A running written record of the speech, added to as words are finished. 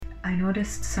I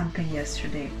noticed something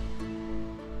yesterday.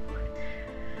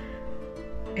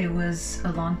 It was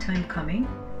a long time coming,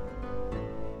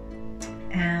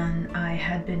 and I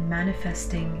had been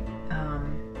manifesting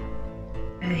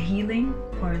a healing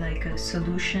or like a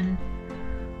solution.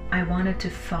 I wanted to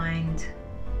find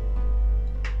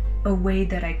a way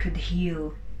that I could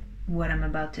heal what I'm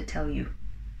about to tell you.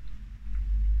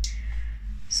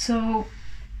 So,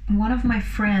 one of my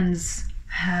friends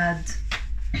had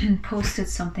posted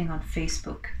something on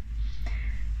Facebook,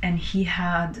 and he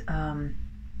had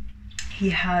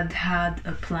had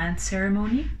a plant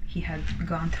ceremony. He had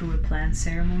gone through a plant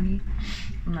ceremony.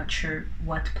 I'm not sure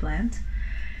what plant,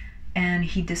 and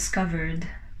he discovered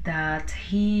that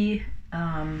he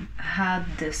had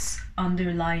this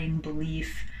underlying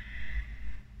belief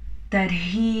that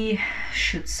he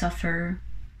should suffer,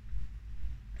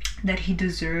 that he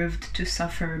deserved to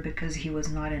suffer because he was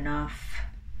not enough.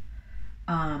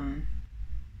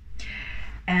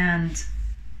 And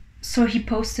so he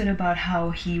posted about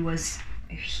how he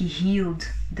healed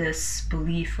this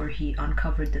belief, or he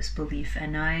uncovered this belief,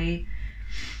 and I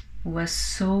was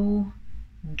so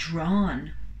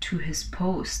drawn to his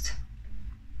post.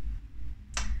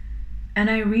 And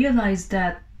I realized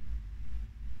that,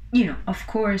 of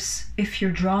course, if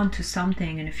you're drawn to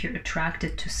something and if you're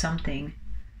attracted to something,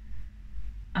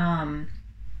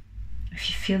 if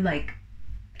you feel like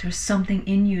there's something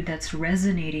in you that's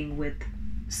resonating with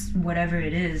whatever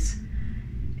it is,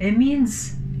 it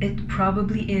means it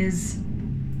probably is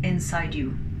inside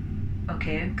you,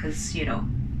 okay? Because,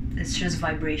 it's just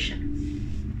vibration.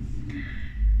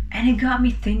 And it got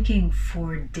me thinking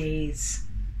for days.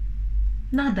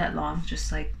 Not that long,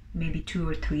 just like maybe 2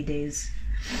 or 3 days.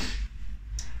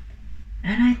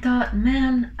 And I thought,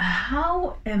 man,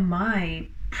 how am I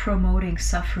promoting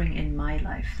suffering in my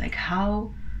life? Like,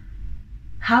 how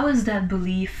is that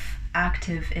belief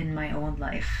active in my own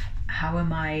life? How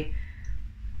am I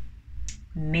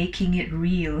making it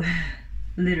real?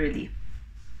 Literally.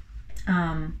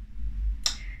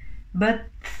 But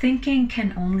thinking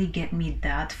can only get me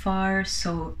that far,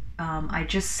 so I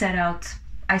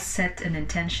set an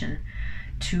intention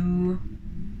to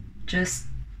just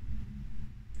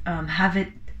have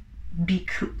it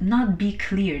not be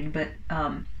cleared, but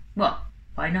well,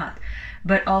 why not?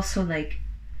 But also like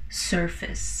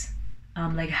surface.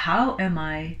 Like, how am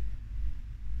I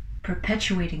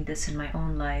perpetuating this in my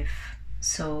own life?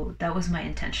 So that was my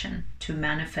intention, to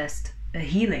manifest a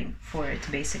healing for it,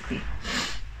 basically,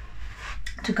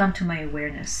 to come to my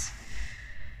awareness.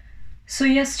 So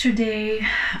yesterday,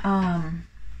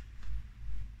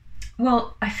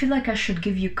 well, I feel like I should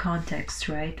give you context,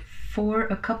 right? For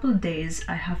a couple of days,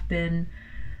 I have been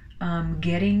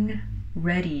getting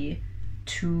ready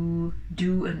to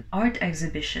do an art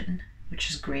exhibition, which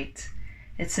is great.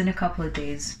 It's in a couple of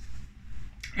days.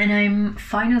 And I'm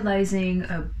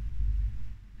finalizing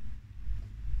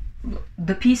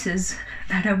the pieces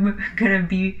that I'm gonna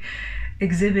be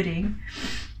exhibiting.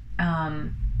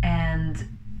 And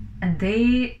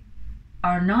they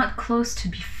are not close to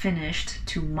be finished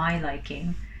to my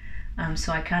liking.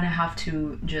 So I kind of have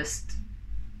to just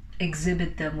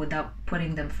exhibit them without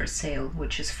putting them for sale,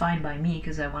 which is fine by me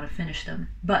because I want to finish them.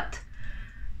 But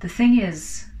the thing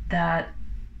is that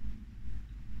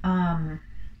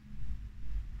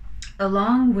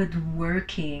along with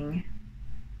working,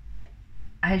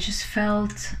 I just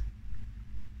felt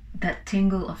that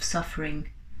tingle of suffering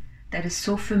that is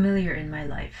so familiar in my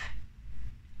life.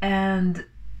 And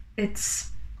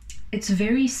it's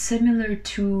very similar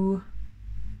to,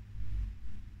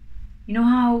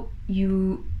 how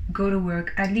you go to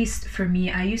work. At least for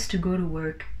me, I used to go to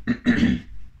work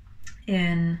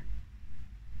in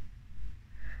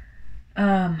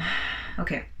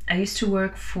I used to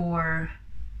work for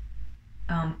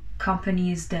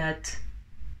companies that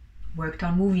worked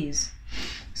on movies.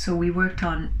 So we worked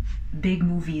on big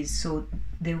movies, so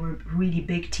they were really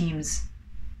big teams,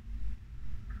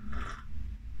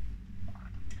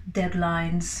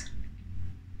 deadlines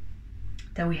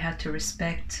that we had to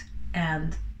respect,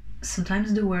 and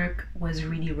sometimes the work was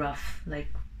really rough, like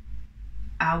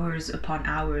hours upon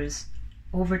hours,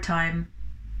 overtime.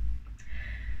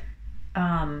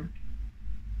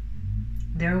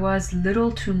 There was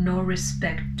little to no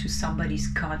respect to somebody's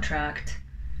contract.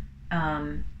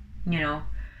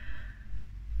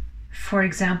 For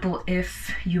example,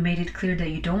 if you made it clear that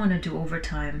you don't want to do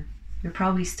overtime, you're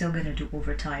probably still going to do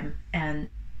overtime. And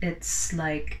it's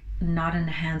like not in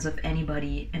the hands of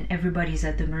anybody, and everybody's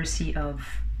at the mercy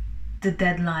of the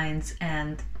deadlines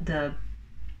and the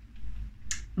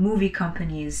movie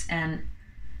companies. And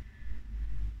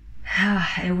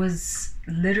it was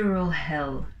literal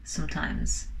hell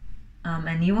sometimes.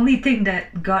 And the only thing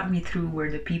that got me through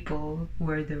were the people,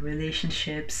 were the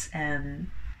relationships, and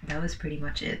that was pretty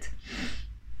much it.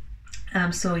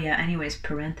 So yeah, anyways,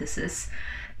 parenthesis.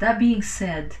 That being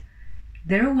said,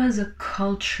 there was a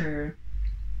culture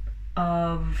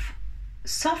of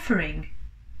suffering.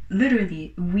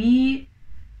 Literally, we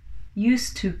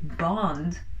used to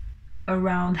bond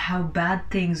around how bad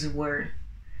things were.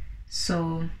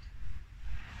 So,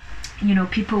 you know,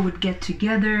 people would get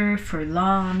together for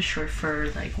lunch or for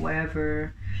like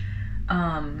whatever,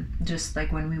 just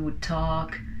like when we would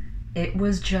talk. It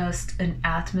was just an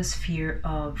atmosphere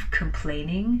of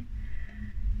complaining,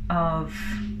 of,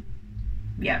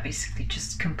 yeah, basically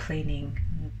just complaining,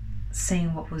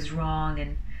 saying what was wrong.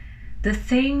 And the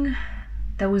thing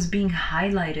that was being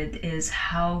highlighted is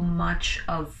how much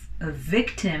of a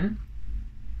victim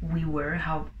we were,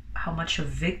 how much of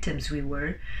victims we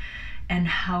were, and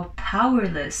how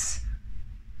powerless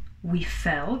we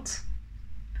felt.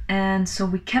 And so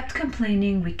we kept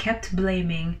complaining, we kept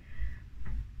blaming,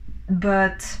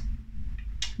 but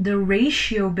the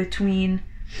ratio between,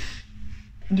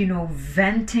 you know,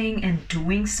 venting and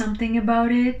doing something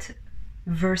about it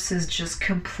versus just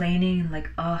complaining like,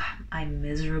 oh, I'm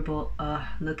miserable,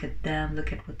 look at them,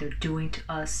 look at what they're doing to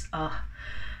us,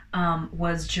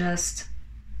 was just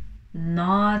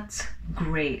not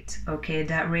great. Okay,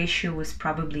 that ratio was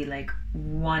probably like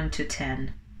 1 to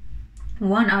 10.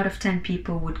 1 out of 10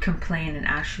 people would complain and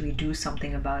actually do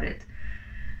something about it.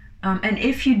 And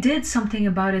if you did something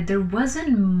about it, there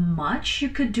wasn't much you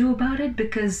could do about it,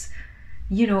 because,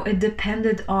 you know, it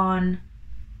depended on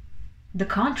the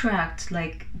contract,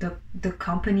 like the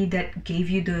company that gave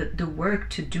you the work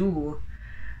to do.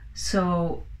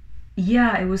 So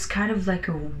yeah, it was kind of like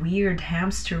a weird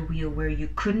hamster wheel where you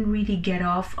couldn't really get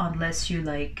off unless you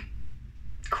like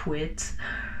quit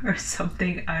or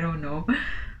something. I don't know.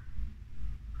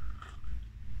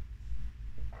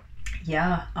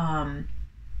 Yeah.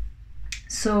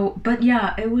 So, but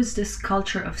yeah, it was this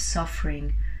culture of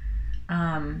suffering.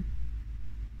 And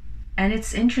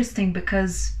it's interesting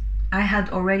because I had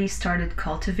already started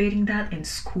cultivating that in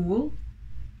school,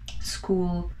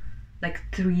 like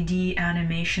 3D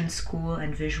animation school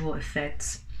and visual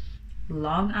effects.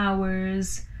 Long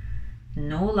hours,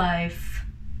 no life.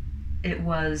 It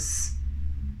was,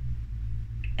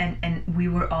 and we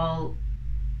were all,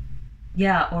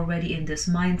 yeah, already in this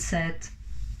mindset.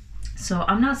 So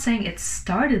I'm not saying it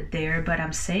started there, but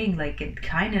I'm saying like it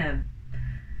kind of,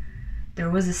 there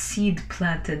was a seed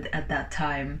planted at that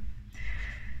time.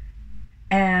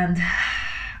 And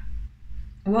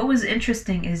what was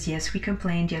interesting is, yes, we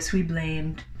complained, yes, we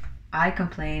blamed, I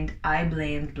complained, I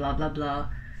blamed, blah, blah, blah.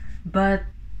 But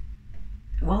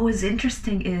what was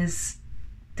interesting is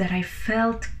that I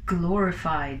felt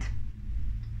glorified.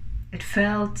 It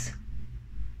felt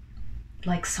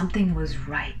like something was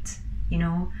right, you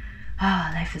know?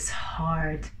 Life is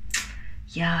hard.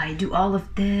 Yeah, I do all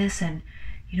of this, and,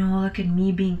 you know, look at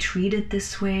me being treated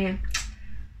this way.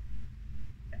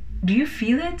 Do you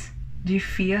feel it? Do you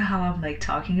feel how I'm like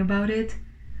talking about it?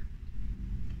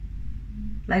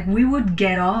 Like we would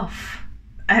get off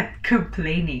at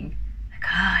complaining.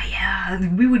 Like,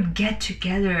 yeah, we would get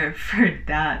together for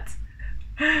that.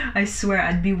 I swear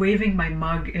I'd be waving my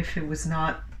mug if it was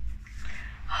not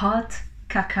hot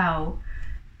cacao,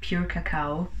 pure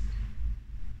cacao,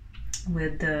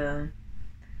 with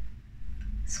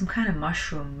some kind of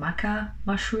mushroom, maca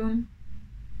mushroom,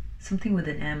 something with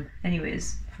an M.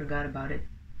 Anyways, forgot about it.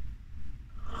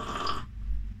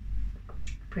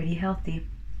 Pretty healthy.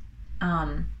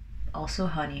 Also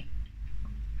honey.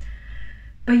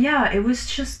 But yeah, it was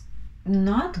just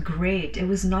not great. It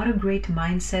was not a great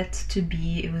mindset to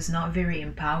be. It was not very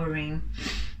empowering.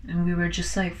 And we were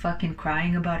just like fucking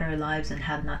crying about our lives and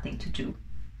had nothing to do.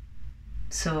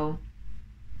 So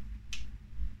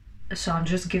I'm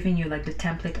just giving you like the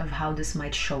template of how this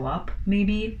might show up,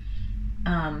 maybe.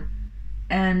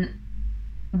 And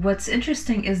what's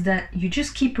interesting is that you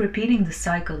just keep repeating the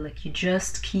cycle. Like you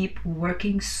just keep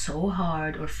working so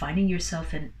hard or finding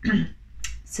yourself in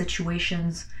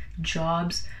situations,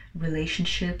 jobs,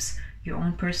 relationships, your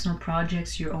own personal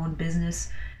projects, your own business,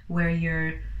 where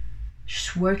you're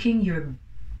just working your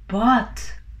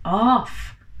butt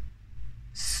off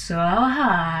so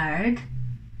hard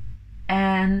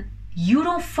and you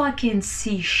don't fucking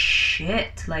see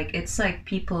shit. Like it's like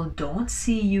people don't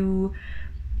see you.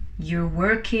 You're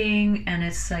working and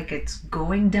it's like it's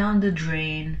going down the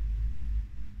drain.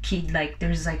 Like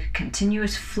there's like a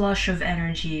continuous flush of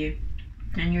energy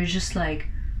and you're just like,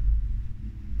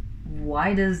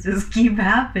 why does this keep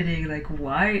happening? Like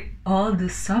why all the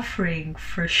suffering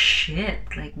for shit?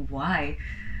 Like why?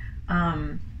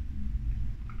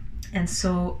 And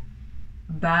so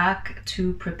back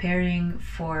to preparing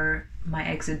for my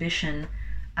exhibition,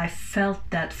 I felt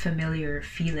that familiar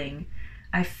feeling.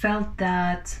 I felt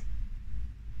that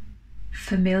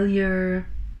familiar,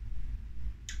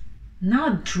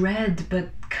 not dread, but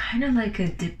kind of like a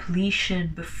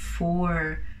depletion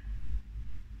before.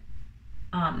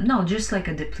 No, just like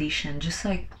a depletion, just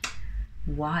like,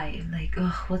 why? Like,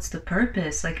 ugh, what's the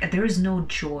purpose? Like, there is no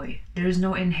joy. There is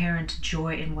no inherent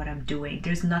joy in what I'm doing.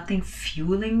 There's nothing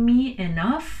fueling me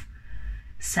enough,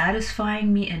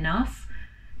 satisfying me enough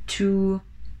to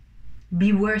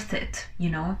be worth it, you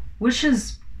know? Which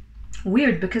is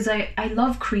weird because I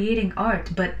love creating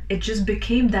art, but it just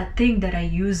became that thing that I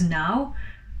use now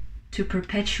to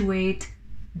perpetuate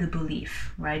the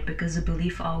belief, right? Because the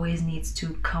belief always needs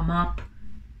to come up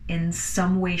in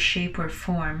some way, shape, or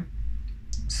form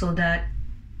so that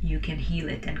you can heal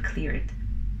it and clear it.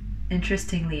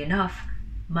 Interestingly enough,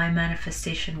 my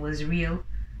manifestation was real,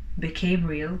 became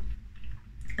real,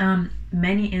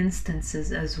 many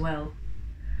instances as well.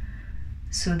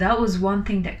 So that was one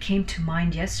thing that came to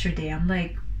mind yesterday. I'm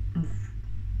like,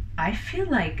 I feel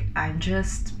like I'm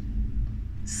just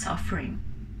suffering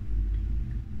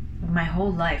my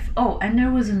whole life. Oh, and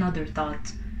there was another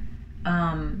thought.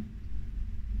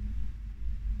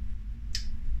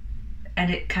 And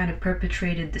it kind of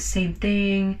perpetrated the same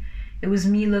thing. It was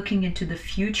me looking into the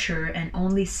future and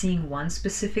only seeing one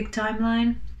specific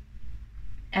timeline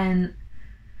and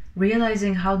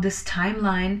realizing how this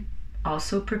timeline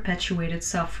also perpetuated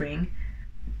suffering.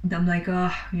 I'm like,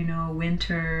 oh, you know,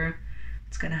 winter,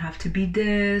 it's gonna have to be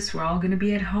this, we're all gonna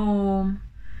be at home,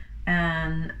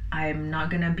 and I'm not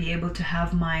gonna be able to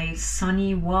have my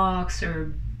sunny walks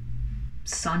or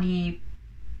sunny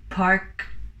park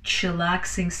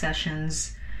chillaxing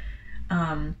sessions.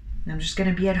 I'm just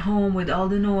gonna be at home with all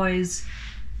the noise.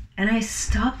 And I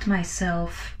stopped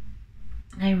myself.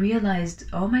 I realized,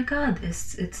 oh my god,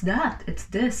 it's that, it's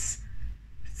this.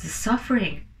 The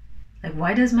suffering. Like,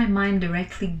 why does my mind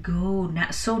directly go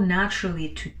so naturally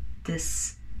to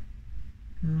this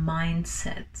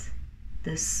mindset,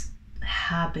 this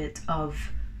habit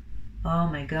of, oh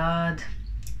my god,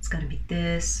 it's gonna be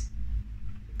this?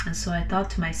 And so I thought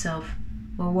to myself,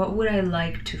 well, what would I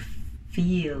like to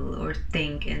feel or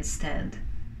think instead?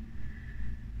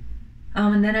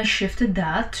 And then I shifted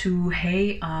that to,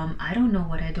 hey, I don't know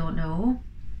what I don't know.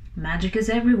 Magic is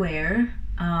everywhere.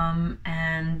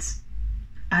 And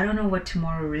I don't know what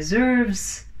tomorrow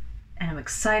reserves, and I'm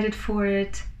excited for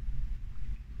it,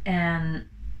 and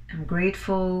I'm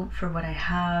grateful for what I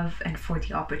have and for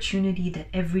the opportunity that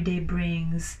every day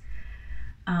brings.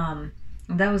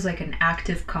 That was like an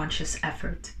active conscious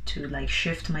effort to like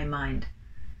shift my mind.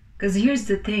 Because here's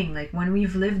the thing, like when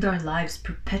we've lived our lives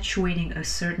perpetuating a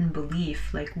certain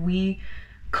belief, like we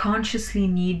consciously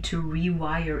need to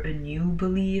rewire a new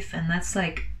belief, and that's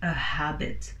like a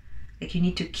habit. Like you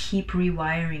need to keep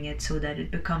rewiring it so that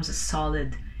it becomes a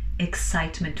solid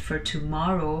excitement for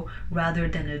tomorrow rather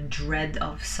than a dread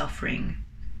of suffering,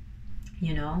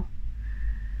 you know?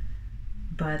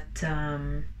 But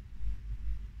so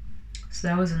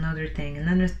that was another thing. And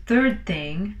then the third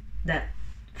thing that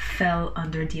fell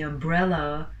under the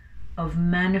umbrella of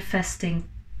manifesting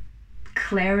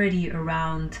clarity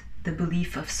around the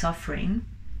belief of suffering.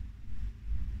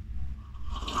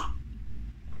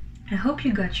 I hope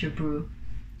you got your brew.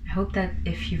 I hope that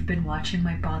if you've been watching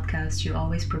my podcast, you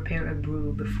always prepare a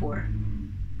brew before.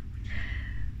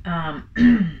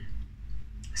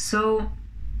 So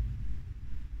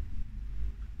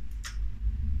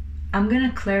I'm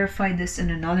gonna clarify this in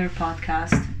another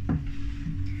podcast.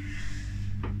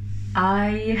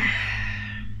 I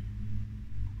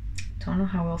don't know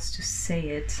how else to say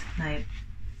it.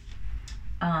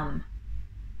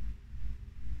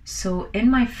 So in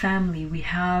my family, we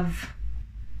have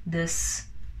this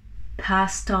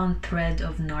passed on thread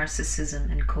of narcissism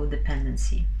and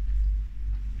codependency.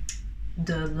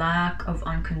 The lack of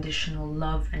unconditional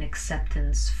love and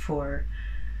acceptance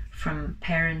from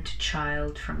parent to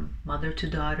child, from mother to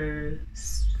daughter,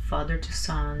 father to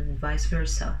son, vice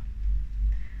versa.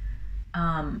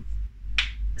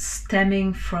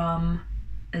 Stemming from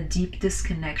a deep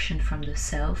disconnection from the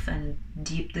self and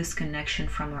deep disconnection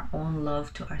from our own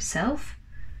love to ourself.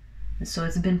 And so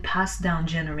it's been passed down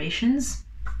generations,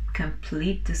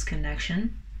 complete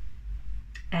disconnection.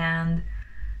 And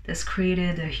this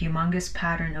created a humongous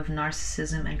pattern of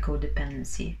narcissism and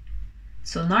codependency.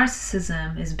 So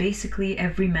narcissism is basically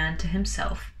every man to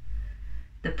himself.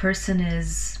 The person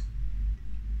is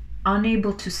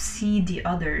unable to see the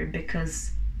other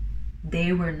because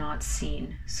they were not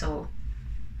seen. So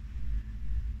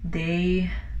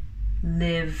they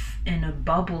live in a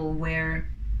bubble where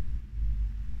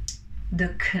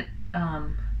the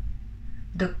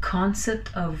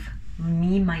concept of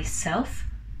me, myself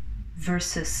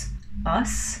versus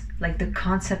us, like the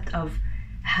concept of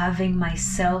having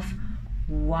myself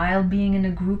while being in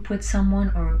a group with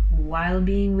someone or while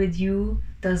being with you,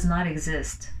 does not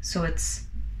exist. So it's,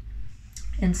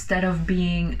 instead of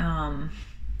being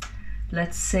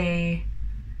let's say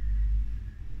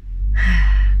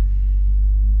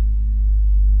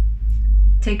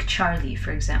take Charlie,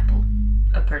 for example,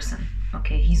 a person,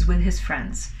 okay, he's with his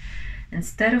friends.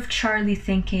 Instead of Charlie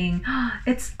thinking, oh,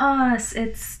 it's us,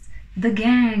 it's the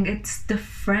gang, it's the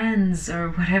friends, or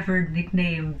whatever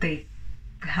nickname they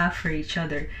have for each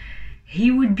other,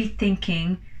 he would be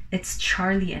thinking, it's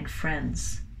Charlie and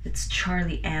friends, it's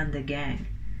Charlie and the gang,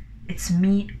 it's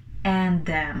me and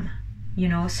them, you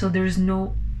know? So there's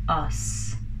no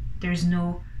us, there's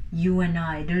no you and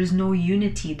I, there's no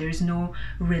unity, there's no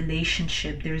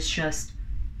relationship, there's just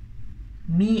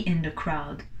me in the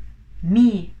crowd,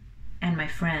 me and my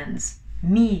friends,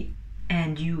 me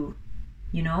and you,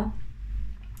 you know?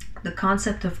 The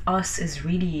concept of us is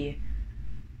really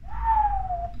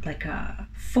like a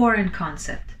foreign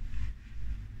concept.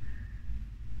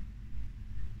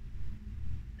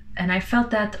 And I felt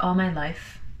that all my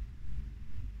life.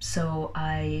 So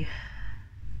I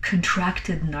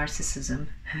contracted narcissism.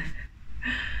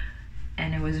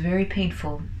 And it was very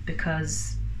painful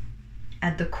because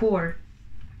at the core,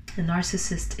 the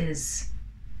narcissist is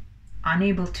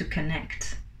unable to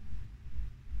connect.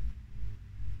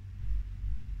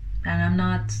 And I'm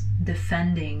not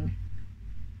defending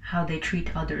how they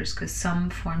treat others, because some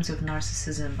forms of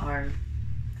narcissism are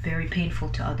very painful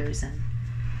to others, and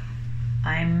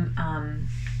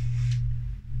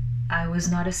I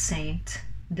was not a saint,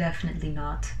 definitely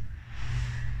not.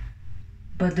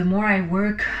 But the more I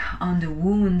work on the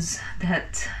wounds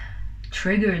that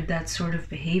triggered that sort of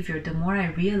behavior, the more I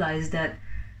realize that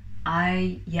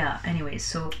anyway,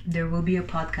 so there will be a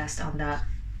podcast on that.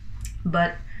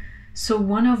 But so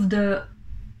one of the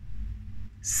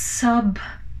sub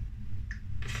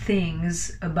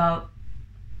things about,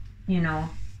 you know,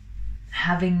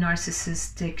 having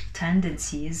narcissistic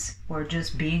tendencies or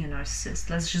just being a narcissist,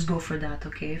 let's just go for that,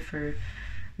 okay, for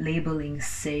labeling's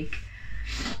sake.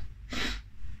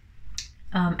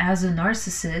 As a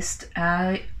narcissist,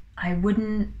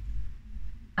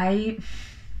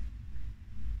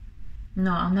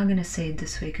 no, I'm not gonna say it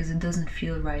this way because it doesn't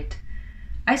feel right.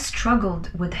 I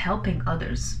struggled with helping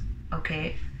others,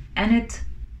 okay? And it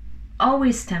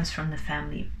always stems from the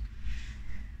family.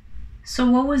 So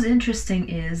what was interesting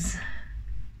is,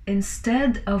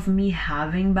 instead of me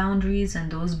having boundaries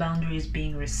and those boundaries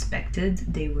being respected,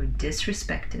 they were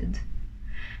disrespected.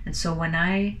 And so when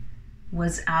I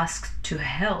was asked to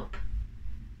help,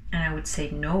 and I would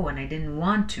say no and I didn't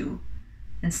want to,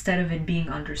 instead of it being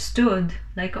understood,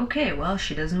 like, okay, well,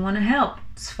 she doesn't want to help,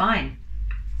 it's fine,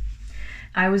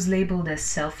 I was labeled as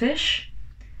selfish,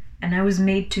 and I was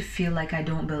made to feel like I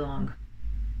don't belong.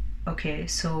 Okay,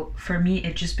 so for me,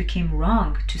 it just became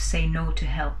wrong to say no to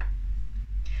help.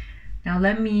 Now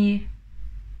let me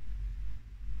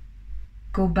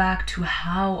go back to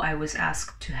how I was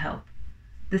asked to help.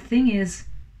 The thing is,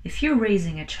 if you're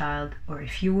raising a child, or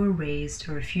if you were raised,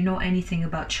 or if you know anything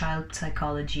about child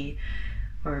psychology,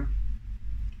 or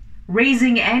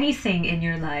raising anything in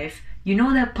your life, you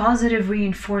know that positive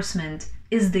reinforcement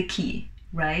is the key,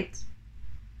 right?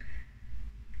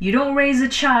 You don't raise a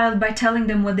child by telling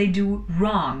them what they do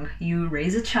wrong. You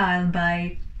raise a child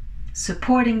by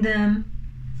supporting them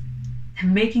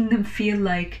and making them feel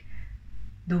like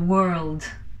the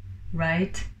world,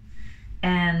 right?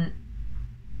 And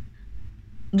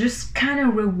just kind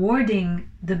of rewarding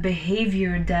the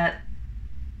behavior that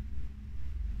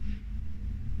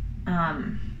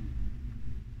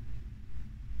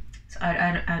so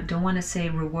I don't want to say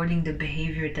rewarding the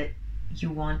behavior that you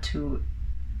want to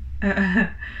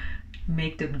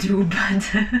make them do,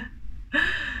 but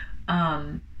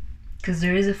because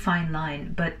there is a fine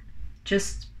line. But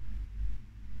just,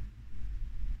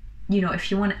 you know,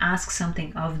 if you want to ask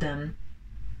something of them,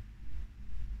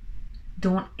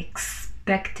 don't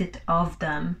expect it of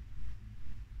them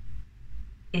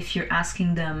if you're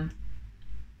asking them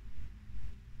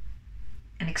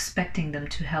and expecting them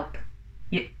to help.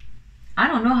 I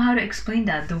don't know how to explain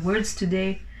that. The words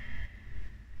today.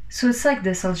 So it's like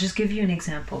this. I'll just give you an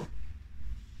example.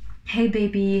 Hey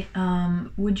baby,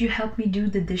 would you help me do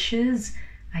the dishes?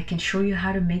 I can show you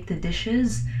how to make the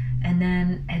dishes, and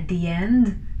then at the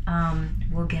end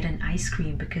we'll get an ice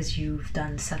cream because you've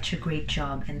done such a great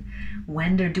job. And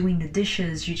when they're doing the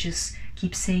dishes, you just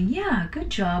keep saying, yeah, good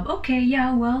job, okay,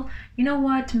 yeah, well, you know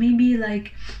what, maybe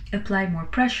like apply more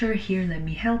pressure here, let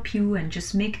me help you, and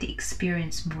just make the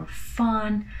experience more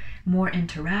fun, more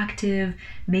interactive,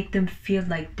 make them feel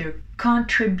like they're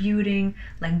contributing,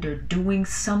 like they're doing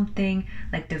something,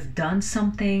 like they've done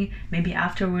something. Maybe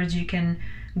afterwards you can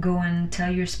go and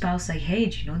tell your spouse, like, hey,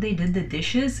 do you know they did the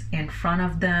dishes, in front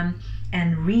of them,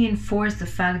 and reinforce the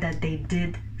fact that they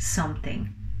did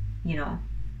something, you know.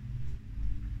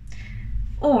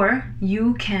 Or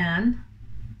you can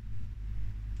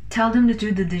tell them to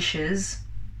do the dishes,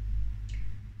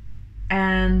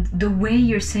 and the way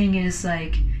you're saying it is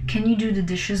like, can you do the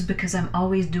dishes because I'm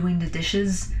always doing the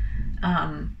dishes?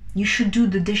 You should do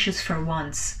the dishes for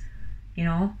once, you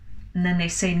know? And then they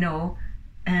say no,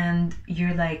 and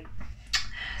you're like,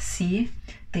 see,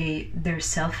 they're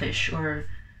selfish. Or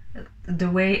the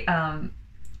way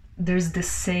there's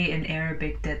this say in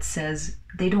Arabic that says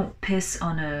they don't piss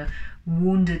on a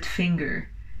wounded finger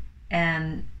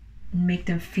and make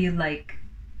them feel like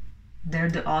they're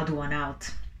the odd one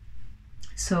out.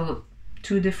 So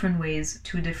 2 different ways,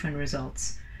 2 different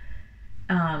results.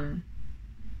 And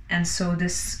so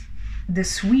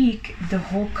this week, the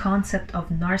whole concept of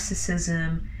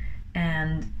narcissism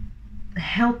and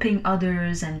helping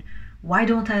others, and why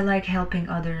don't I like helping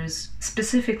others,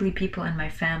 specifically people in my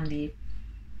family.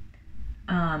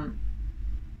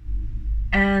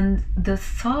 And the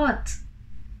thought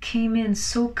came in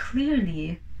so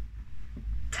clearly,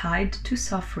 tied to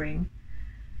suffering,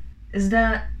 is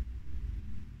that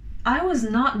I was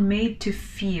not made to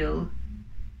feel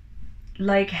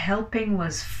like helping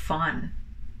was fun.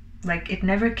 Like, it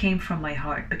never came from my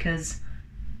heart, because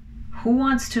who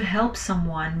wants to help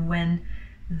someone when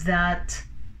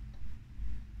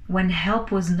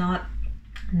help was not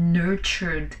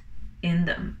nurtured in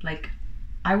them? Like,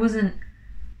 I wasn't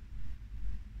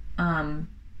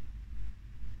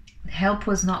help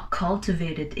was not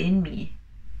cultivated in me,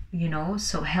 you know.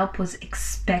 So help was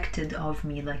expected of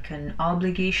me, like an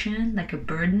obligation, like a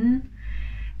burden.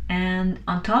 And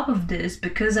on top of this,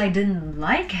 because I didn't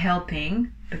like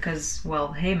helping, because,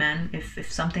 well, hey man,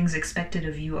 if something's expected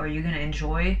of you, are you gonna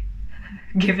enjoy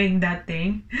giving that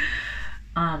thing?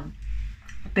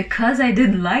 Because I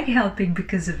didn't like helping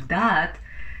because of that,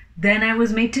 then I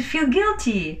was made to feel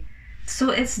guilty. So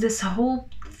it's this whole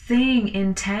thing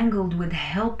entangled with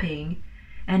helping,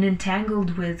 and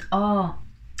entangled with, it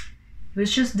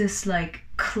was just this like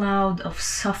cloud of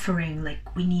suffering,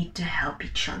 like we need to help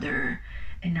each other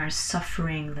in our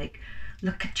suffering, like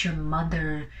look at your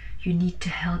mother, you need to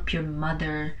help your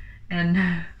mother. And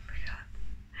oh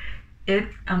my God,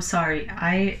 I'm sorry,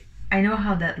 I know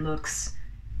how that looks,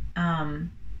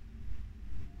 and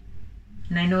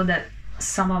I know that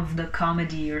some of the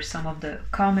comedy or some of the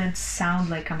comments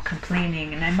sound like I'm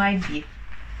complaining, and I might be,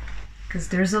 because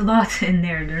there's a lot in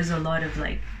there. There's a lot of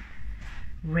like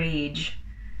rage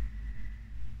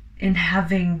in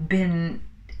having been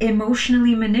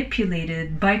emotionally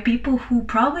manipulated by people who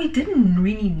probably didn't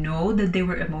really know that they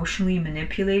were emotionally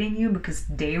manipulating you, because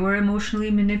they were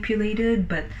emotionally manipulated,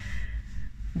 but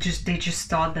they just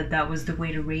thought that that was the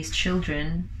way to raise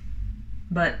children.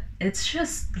 But it's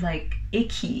just like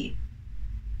icky.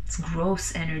 It's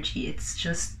gross energy. It's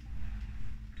just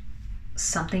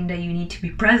something that you need to be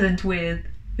present with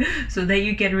so that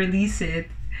you can release it.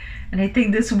 And I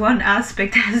think this one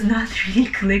aspect has not really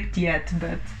clicked yet,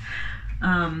 but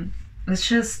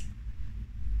it's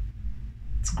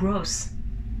gross.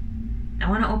 I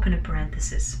want to open a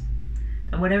parenthesis.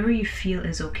 Whatever you feel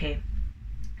is okay.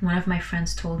 One of my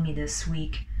friends told me this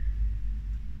week,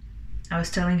 I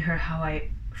was telling her how I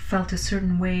felt a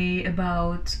certain way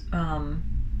about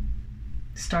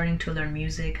starting to learn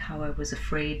music, how I was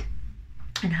afraid,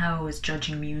 and how I was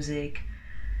judging music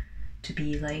to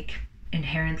be like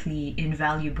inherently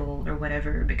invaluable or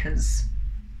whatever, because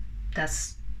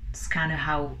that's kind of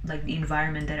how, like, the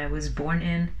environment that I was born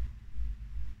in.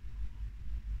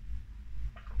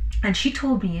 And she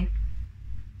told me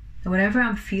that whatever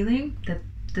I'm feeling, that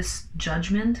this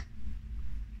judgment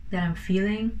that I'm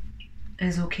feeling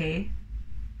is okay,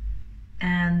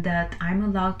 and that I'm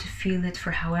allowed to feel it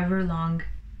for however long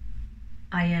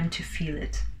I am to feel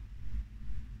it.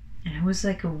 And it was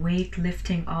like a weight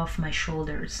lifting off my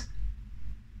shoulders.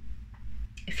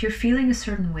 If you're feeling a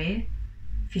certain way,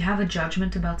 if you have a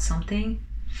judgment about something,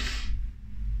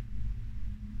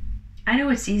 I know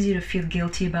it's easy to feel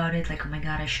guilty about it, like, oh my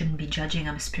God, I shouldn't be judging,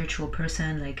 I'm a spiritual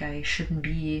person, like I shouldn't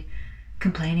be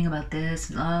complaining about this,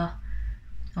 and oh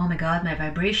my God, my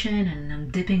vibration, and I'm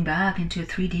dipping back into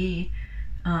 3D.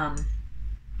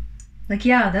 Like,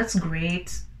 yeah, that's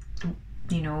great,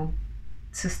 you know,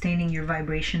 sustaining your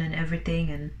vibration and everything,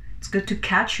 and It's good to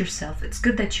catch yourself. It's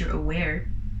good that you're aware.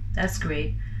 That's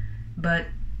great. But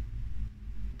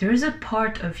there's a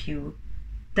part of you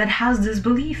that has this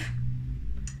belief.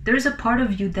 There's a part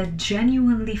of you that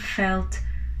genuinely felt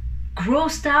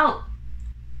grossed out,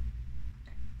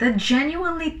 that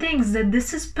genuinely thinks that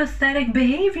this is pathetic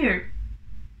behavior,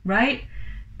 right?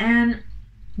 And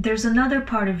there's another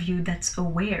part of you that's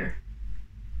aware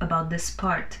about this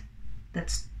part,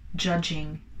 that's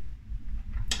judging,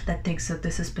 that thinks that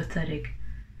this is pathetic.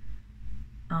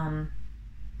 And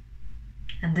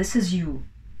this is you.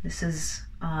 This is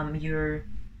your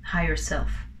higher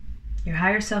self. Your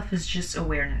higher self is just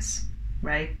awareness,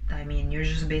 right? I mean, you're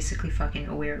just basically fucking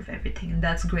aware of everything, and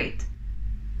that's great.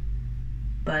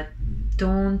 But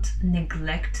don't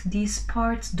neglect these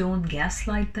parts. Don't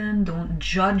gaslight them. Don't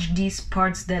judge these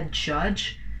parts that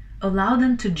judge. Allow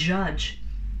them to judge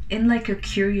in like a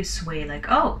curious way, like,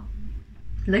 oh,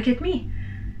 look at me,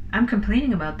 I'm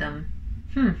complaining about them.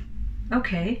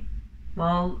 Okay,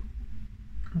 well,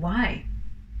 why?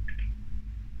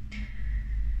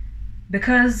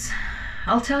 Because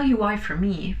I'll tell you why. For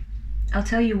me, I'll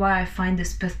tell you why I find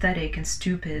this pathetic and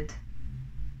stupid.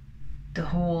 The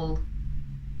whole,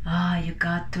 you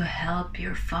got to help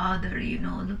your father, you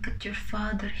know, look at your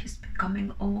father, he's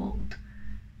becoming old.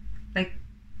 Like,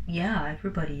 yeah,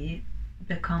 everybody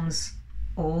becomes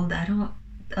old. I don't,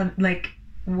 like,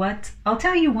 what? I'll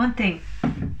tell you one thing.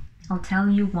 I'll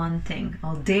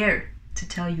dare to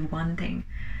tell you one thing.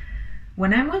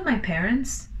 When I'm with my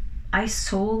parents, I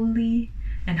solely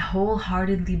and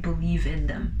wholeheartedly believe in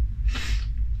them.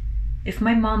 If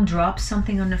my mom drops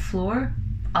something on the floor,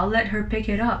 I'll let her pick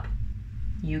it up.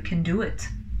 You can do it,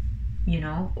 you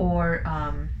know? Or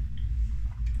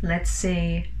let's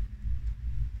say,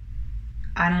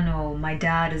 I don't know, my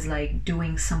dad is like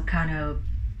doing some kind of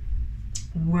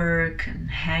work and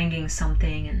hanging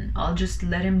something, and I'll just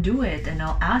let him do it, and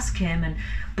I'll ask him and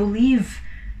believe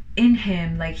in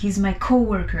him, like he's my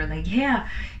co-worker. Like, yeah,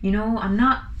 you know, I'm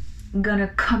not gonna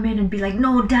come in and be like,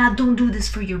 no, Dad, don't do this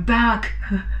for your back.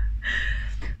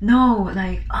 No,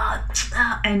 like,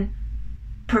 and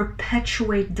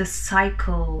perpetuate the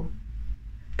cycle,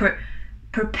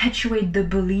 perpetuate the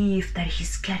belief that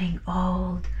he's getting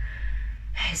old,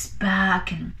 his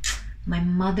back, and my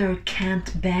mother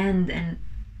can't bend. And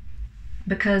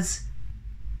because,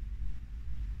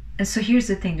 and so here's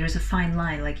the thing, there's a fine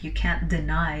line. Like, you can't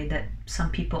deny that some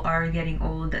people are getting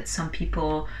old, that some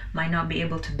people might not be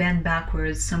able to bend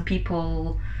backwards, some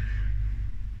people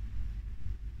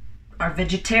are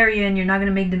vegetarian, you're not going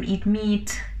to make them eat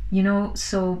meat, you know.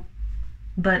 So,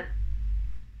 but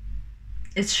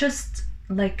it's just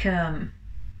like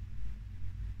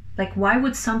why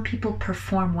would some people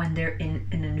perform when they're in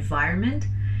an environment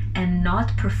and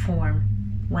not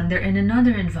perform when they're in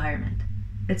another environment?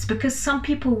 It's because some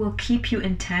people will keep you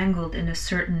entangled in a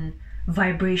certain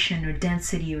vibration or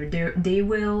density, or they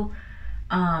will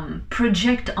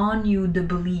project on you the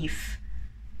belief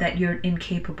that you're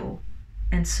incapable.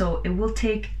 And so it will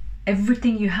take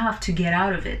everything you have to get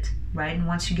out of it, right? And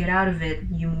once you get out of it,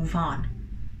 you move on,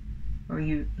 or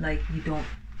you don't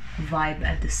vibe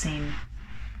at the same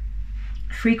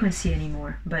frequency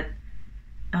anymore. But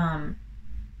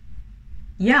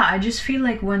yeah, I just feel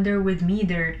like when they're with me,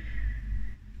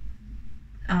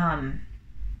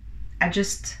 I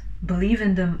just believe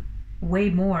in them way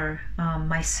more.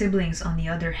 My siblings, on the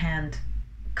other hand,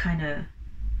 kind of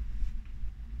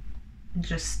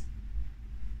just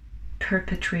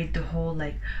perpetrate the whole,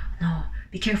 like, no,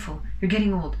 be careful, you're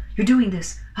getting old, you're doing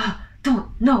this, don't,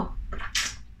 no.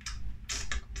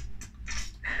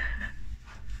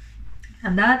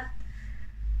 And that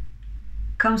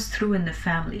comes through in the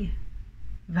family.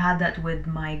 I've had that with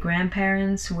my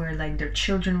grandparents, where like their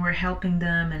children were helping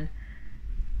them, and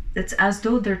it's as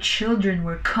though their children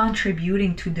were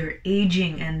contributing to their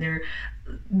aging and their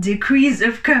decrease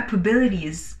of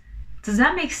capabilities. Does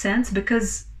that make sense?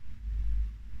 Because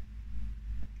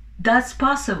that's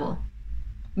possible.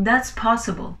 That's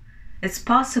possible. It's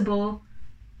possible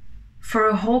for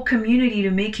a whole community to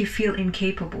make you feel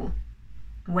incapable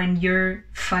when you're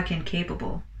fucking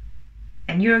capable.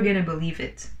 And you're gonna believe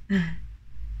it.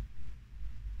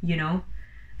 You know?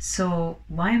 So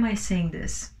why am I saying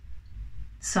this?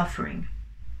 Suffering.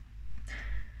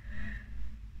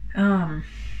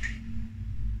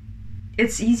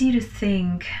 It's easy to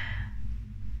think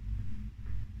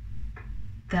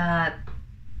that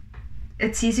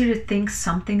it's easier to think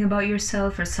something about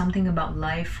yourself or something about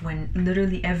life when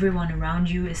literally everyone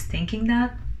around you is thinking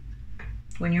that.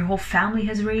 When your whole family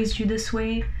has raised you this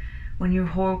way, when your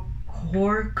whole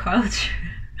culture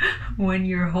when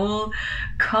your whole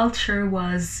culture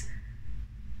was,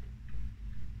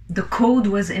 The code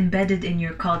was embedded in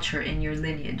your culture, in your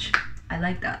lineage. I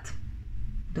like that.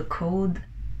 The code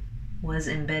was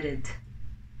embedded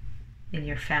in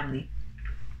your family.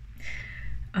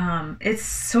 It's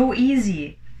so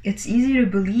easy. It's easy to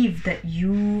believe that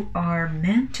you are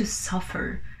meant to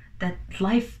suffer, that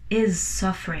life is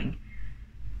suffering.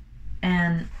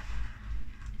 And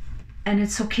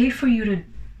it's okay for you to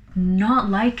not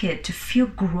like it, to feel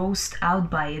grossed out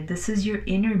by it. This is your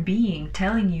inner being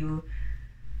telling you,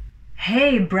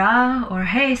 hey brah, or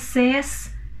hey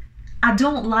sis, I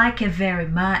don't like it very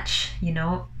much. You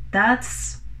know,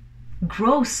 that's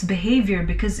gross behavior,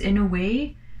 because in a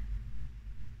way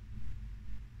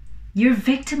you're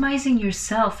victimizing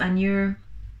yourself and you're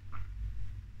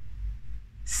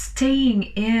staying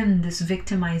in this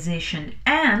victimization,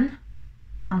 and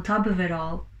on top of it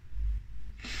all,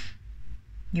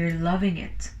 you're loving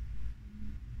it.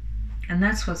 And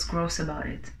that's what's gross about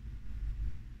it.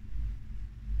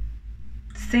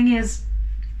 The thing is,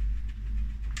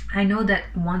 I know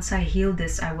that once I heal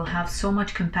this, I will have so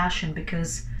much compassion,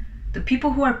 because the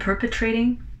people who are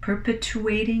perpetuating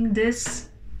this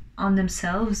on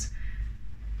themselves,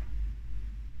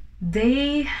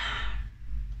 they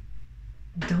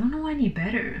don't know any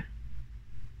better.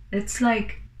 It's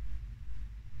like,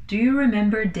 do you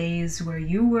remember days where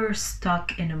you were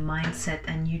stuck in a mindset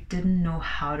and you didn't know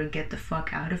how to get the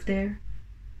fuck out of there?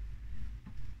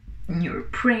 And you were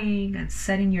praying and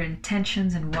setting your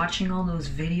intentions and watching all those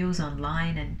videos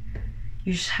online, and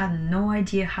you just had no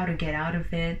idea how to get out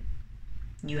of it.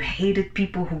 You hated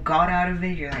people who got out of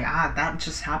it. You're like, that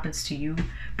just happens to you.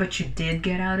 But you did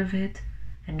get out of it.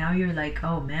 And now you're like,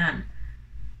 oh man,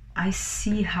 I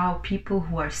see how people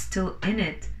who are still in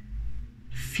it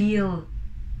feel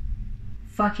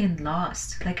fucking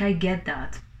lost. Like, I get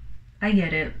that. I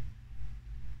get it.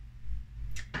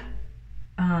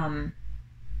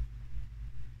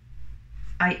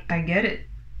 I get it.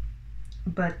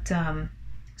 But so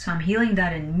I'm healing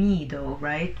that in me though,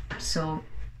 right? So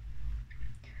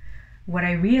what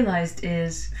I realized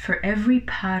is, for every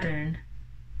pattern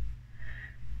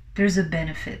there's a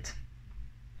benefit.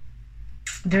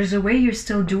 There's a way you're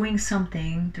still doing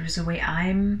something. There's a way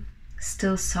I'm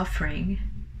still suffering.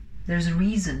 There's a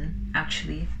reason,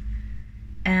 actually.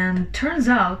 And turns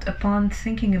out, upon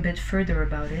thinking a bit further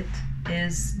about it,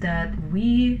 is that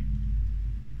we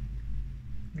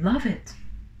love it.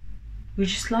 We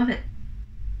just love it.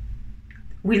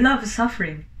 We love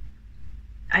suffering.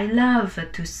 I love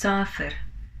to suffer.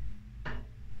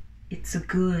 It's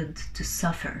good to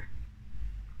suffer.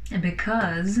 And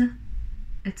because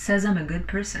it says I'm a good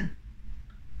person.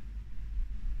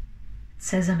 It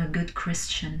says I'm a good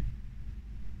Christian.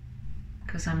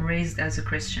 Because I'm raised as a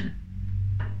Christian.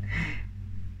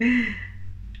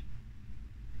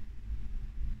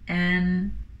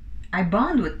 And I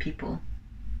bond with people.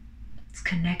 It's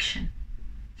connection.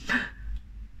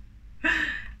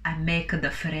 I make the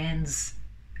friends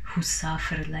who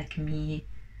suffer like me.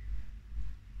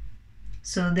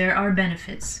 So there are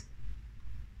benefits.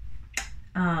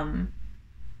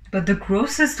 But the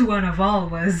grossest one of all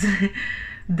was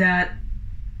that,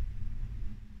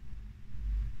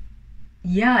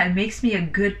 yeah, it makes me a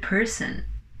good person.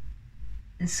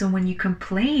 And so when you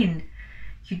complain,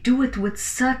 you do it with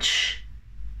such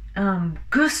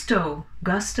gusto.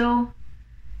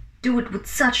 Do it with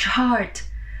such heart.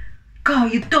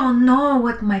 God, you don't know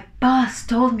what my boss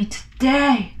told me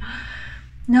today.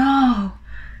 No.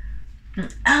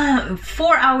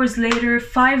 4 hours later,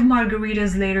 5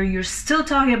 margaritas later, you're still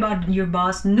talking about your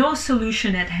boss, no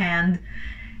solution at hand,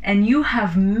 and you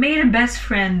have made a best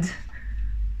friend.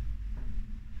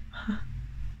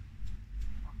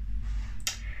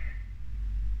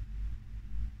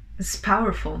 It's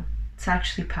powerful. It's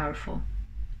actually powerful.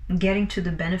 Getting to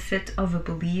the benefit of a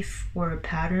belief or a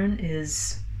pattern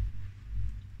is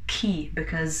key,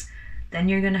 because then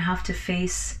you're gonna have to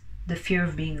face the fear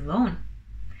of being alone.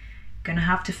 You're gonna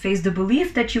have to face the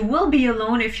belief that you will be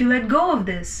alone if you let go of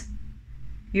this.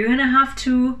 You're gonna have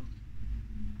to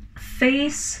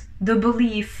face the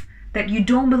belief that you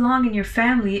don't belong in your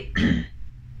family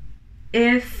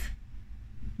if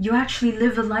you actually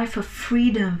live a life of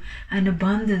freedom and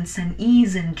abundance and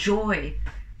ease and joy.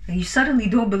 And you suddenly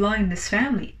don't belong in this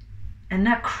family. And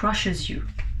that crushes you.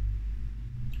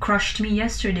 Crushed me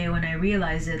yesterday when I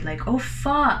realized it. Like, oh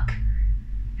fuck.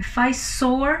 If I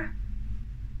soar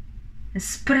and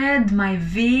spread my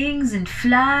wings and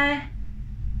fly,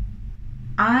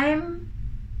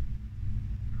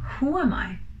 who am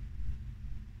I?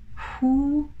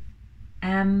 Who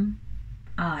am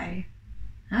I?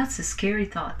 That's a scary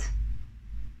thought.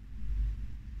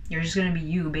 You're just gonna be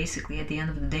you, basically, at the end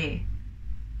of the day.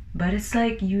 But it's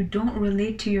like you don't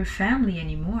relate to your family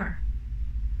anymore.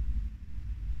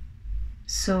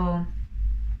 So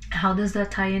how does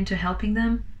that tie into helping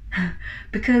them?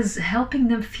 Because helping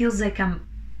them feels like I'm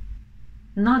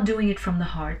not doing it from the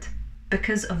heart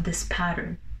because of this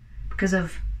pattern. Because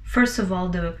of, first of all,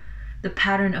 the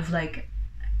pattern of like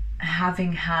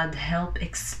having had help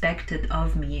expected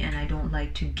of me and I don't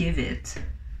like to give it.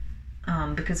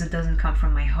 Because it doesn't come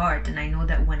from my heart, and I know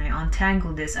that when I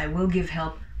untangle this, I will give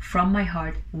help from my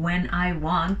heart when I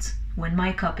want, when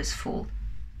my cup is full.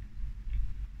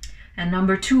 And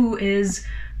number two is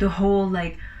the whole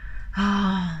like,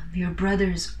 your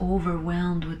brother's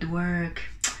overwhelmed with work.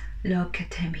 Look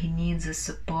at him, he needs a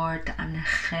support and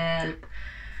help.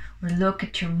 Or look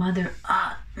at your mother,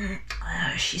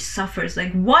 she suffers.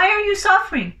 Like, why are you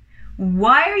suffering?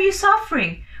 Why are you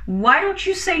suffering? Why don't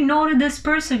you say no to this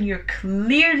person? You're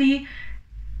clearly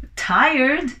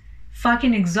tired,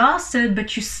 fucking exhausted,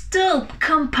 but you still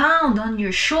compound on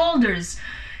your shoulders.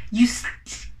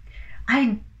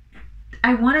 I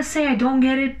want to say I don't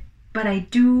get it, but I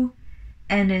do.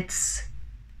 And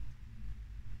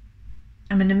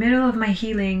I'm in the middle of my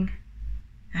healing.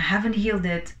 I haven't healed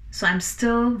it, so I'm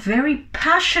still very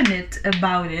passionate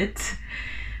about it.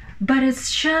 But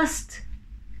it's just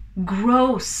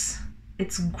gross.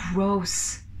 It's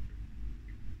gross.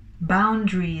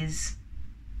 Boundaries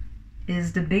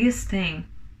is the biggest thing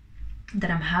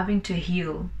that I'm having to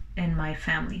heal in my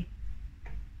family.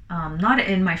 Not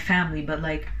in my family, but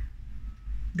like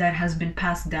that has been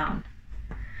passed down.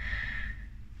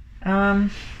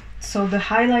 So the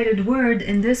highlighted word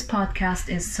in this podcast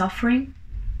is suffering.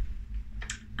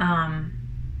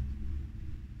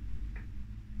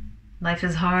 Life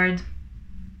is hard.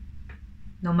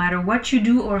 No matter what you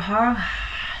do or how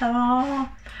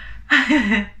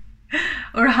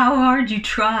or how hard you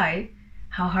try,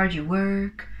 how hard you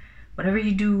work, whatever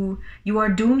you do, you are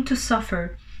doomed to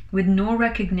suffer with no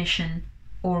recognition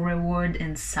or reward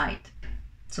in sight.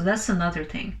 So that's another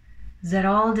thing. Is that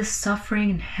all this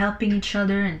suffering and helping each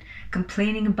other and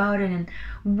complaining about it and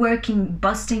working,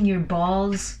 busting your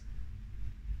balls.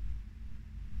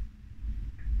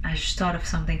 I just thought of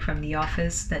something from The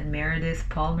Office that Meredith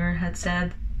Palmer had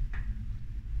said.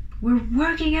 We're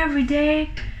working every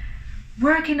day,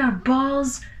 working our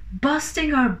balls,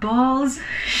 busting our balls.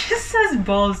 She says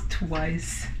balls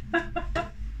twice.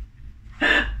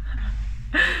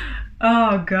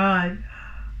 Oh God.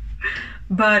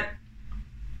 But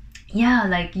yeah,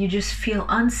 like you just feel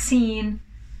unseen,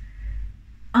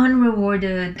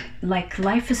 unrewarded, like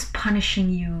life is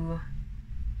punishing you,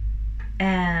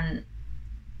 and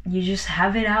you just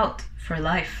have it out for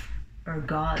life or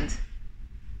God.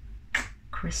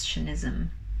 Christianism.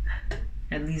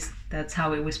 At least that's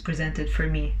how it was presented for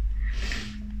me.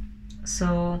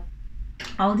 So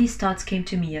all these thoughts came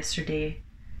to me yesterday.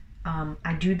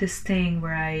 I do this thing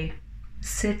where I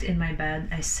sit in my bed.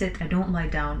 I don't lie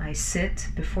down. I sit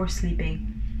before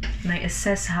sleeping and I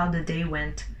assess how the day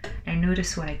went. I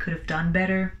notice what I could have done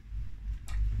better,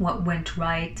 what went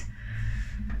right,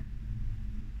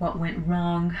 what went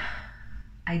wrong.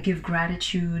 I give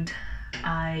gratitude.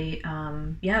 I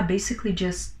basically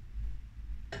just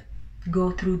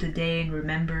go through the day and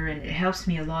remember, and it helps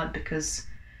me a lot because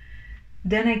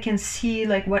then I can see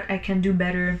like what I can do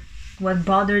better, what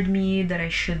bothered me that I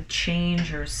should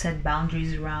change or set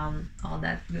boundaries around, all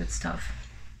that good stuff.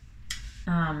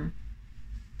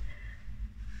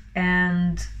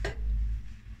 And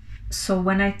so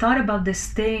when I thought about this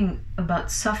thing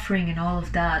about suffering and all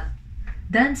of that,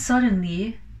 then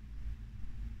suddenly,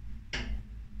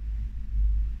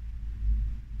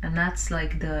 and that's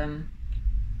like the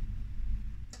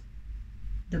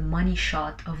money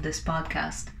shot of this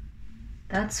podcast,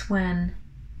 that's when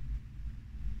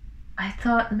I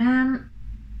thought, man,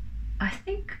 I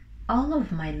think all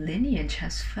of my lineage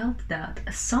has felt that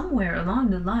somewhere along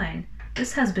the line.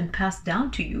 This has been passed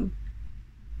down to you.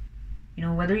 You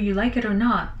know, whether you like it or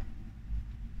not,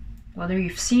 whether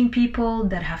you've seen people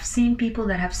that have seen people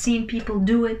that have seen people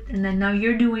do it and then now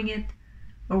you're doing it,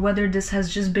 or whether this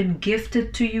has just been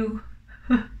gifted to you.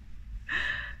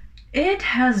 It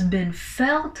has been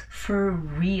felt for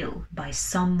real by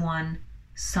someone,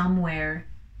 somewhere,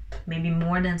 maybe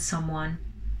more than someone.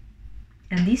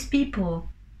 And these people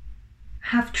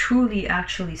have truly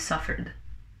actually suffered.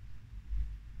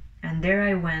 And there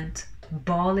I went,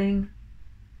 bawling,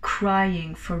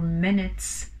 crying for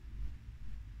minutes.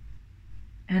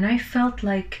 And I felt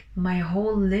like my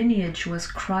whole lineage was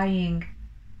crying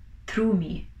through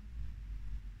me.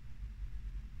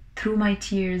 Through my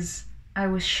tears, I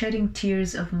was shedding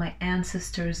tears of my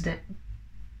ancestors that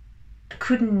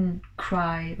couldn't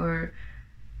cry or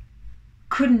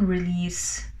couldn't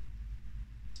release.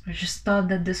 I just thought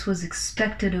that this was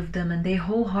expected of them, and they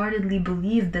wholeheartedly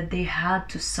believed that they had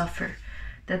to suffer,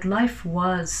 that life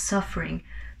was suffering,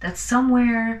 that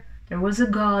somewhere there was a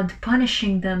God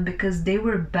punishing them because they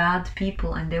were bad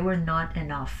people and they were not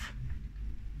enough.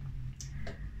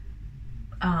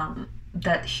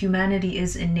 That humanity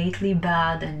is innately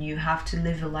bad and you have to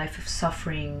live a life of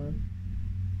suffering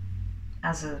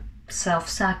as a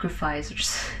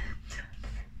self-sacrifice.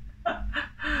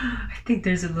 I think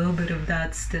there's a little bit of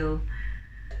that still.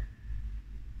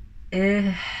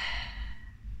 I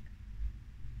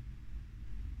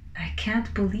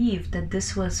can't believe that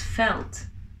this was felt.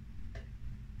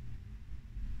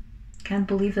 Can't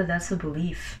believe that that's a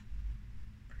belief.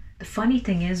 The funny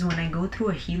thing is, when I go through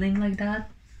a healing like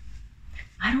that,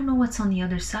 I don't know what's on the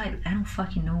other side. I don't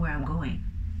fucking know where I'm going.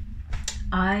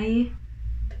 I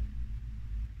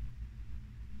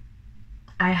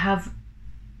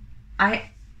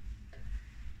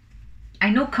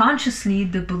know consciously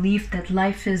the belief that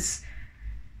life is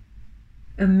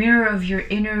a mirror of your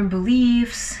inner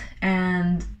beliefs,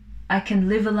 and I can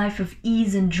live a life of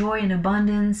ease and joy and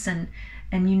abundance, and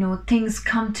you know, things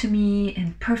come to me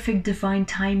in perfect divine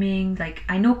timing. Like,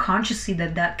 I know consciously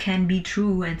that that can be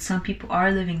true, and some people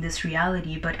are living this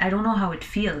reality, but I don't know how it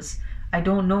feels. I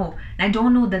don't know. And I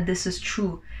don't know that this is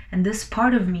true. And this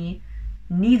part of me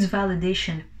needs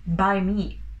validation by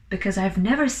me, because I've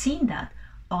never seen that.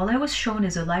 All I was shown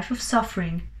is a life of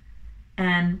suffering,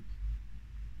 and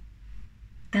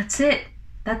that's it.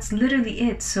 That's literally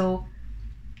it. So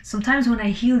sometimes when I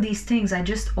heal these things, I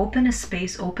just open a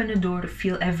space, open a door to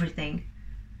feel everything,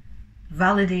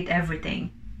 validate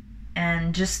everything,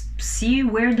 and just see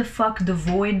where the fuck the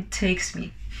void takes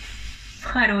me.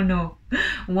 I don't know.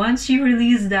 Once you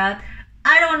release that,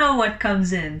 I don't know what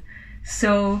comes in.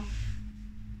 So,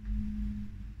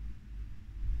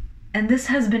 and this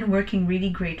has been working really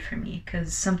great for me,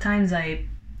 because sometimes I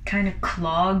kind of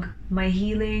clog my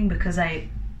healing because I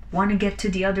want to get to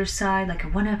the other side, like I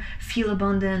want to feel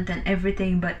abundant and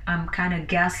everything, but I'm kind of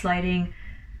gaslighting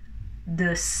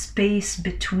the space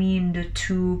between the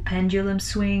two pendulum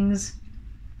swings,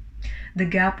 the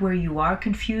gap where you are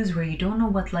confused, where you don't know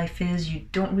what life is, you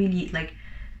don't really, like,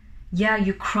 yeah,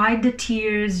 you cried the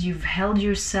tears, you've held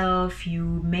yourself,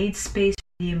 you made space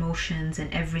for the emotions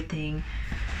and everything,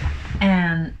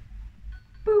 and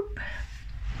boop,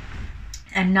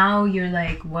 and now you're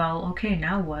like, well, okay,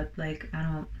 now what? Like,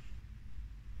 I'll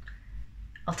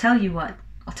tell you what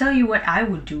I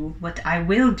would do, what I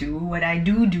will do, what I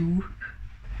do.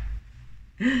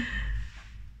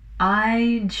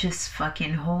 I just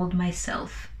fucking hold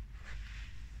myself.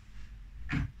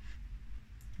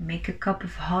 Make a cup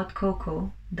of hot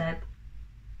cocoa that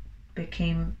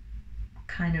became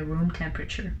kind of room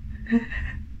temperature.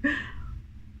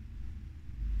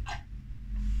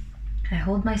 I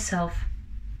hold myself.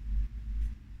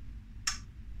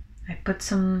 I put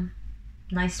some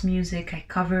nice music. I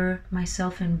cover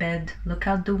myself in bed, look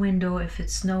out the window if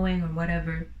it's snowing or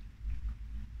whatever.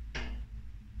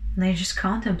 And I just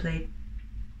contemplate.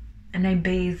 And I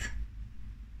bathe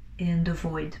in the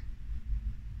void.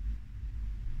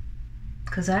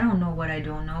 Because I don't know what I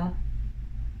don't know.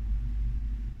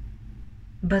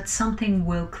 But something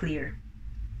will clear.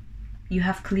 You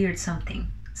have cleared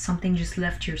something. Something just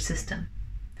left your system.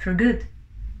 For good.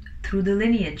 Through the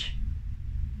lineage.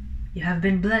 You have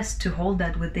been blessed to hold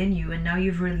that within you, and now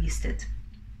you've released it.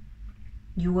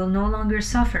 You will no longer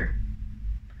suffer.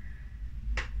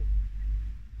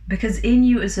 Because in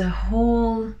you is a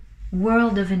whole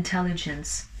world of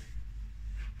intelligence.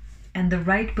 And the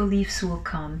right beliefs will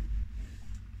come.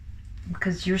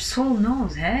 Because your soul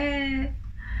knows, hey,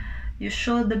 you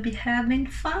should be having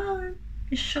fun.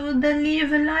 You should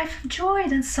live a life of joy.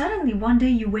 Then suddenly one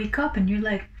day you wake up and you're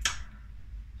like,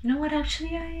 you know what,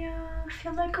 actually I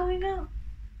feel like going out.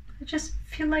 I just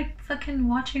feel like fucking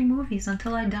watching movies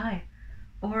until I die.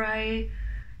 Or I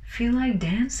feel like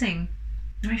dancing.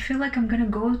 Or I feel like I'm gonna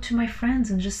go to my friends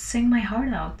and just sing my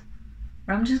heart out.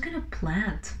 Or I'm just gonna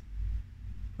plant.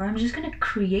 Or I'm just gonna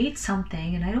create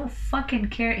something, and I don't fucking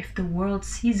care if the world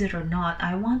sees it or not.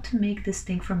 I want to make this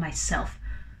thing for myself.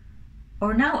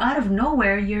 Or now out of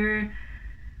nowhere you're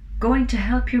going to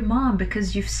help your mom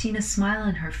because you've seen a smile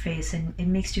on her face and it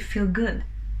makes you feel good.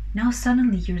 Now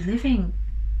suddenly you're living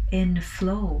in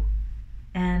flow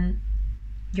and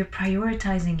you're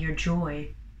prioritizing your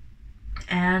joy,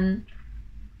 and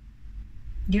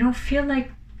you don't feel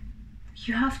like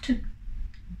you have to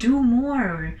do more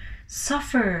or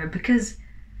suffer because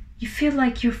you feel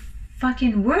like you're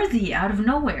fucking worthy out of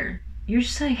nowhere. You're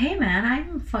just like, hey man,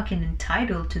 I'm fucking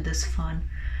entitled to this fun.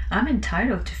 I'm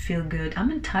entitled to feel good.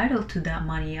 I'm entitled to that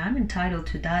money. I'm entitled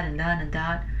to that and that and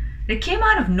that. It came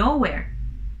out of nowhere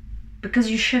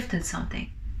because you shifted something.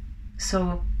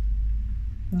 So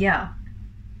yeah,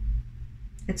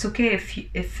 it's okay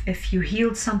if you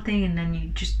healed something and then you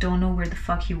just don't know where the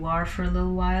fuck you are for a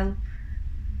little while.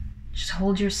 Just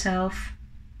hold yourself,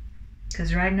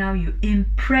 because right now you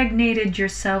impregnated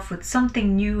yourself with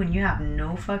something new and you have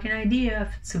no fucking idea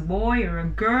if it's a boy or a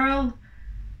girl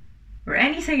or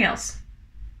anything else.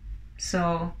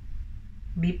 So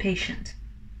be patient,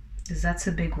 because that's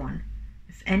a big one.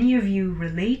 If any of you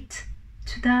relate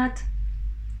to that,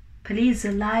 please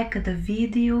like the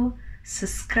video,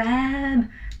 subscribe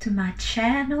to my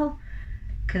channel,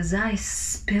 because I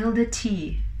spill the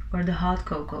tea or the hot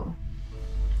cocoa.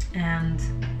 And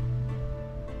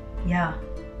yeah,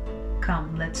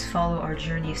 come, let's follow our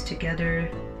journeys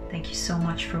together. Thank you so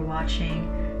much for watching,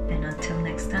 and until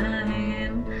next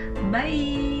time,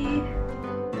 bye.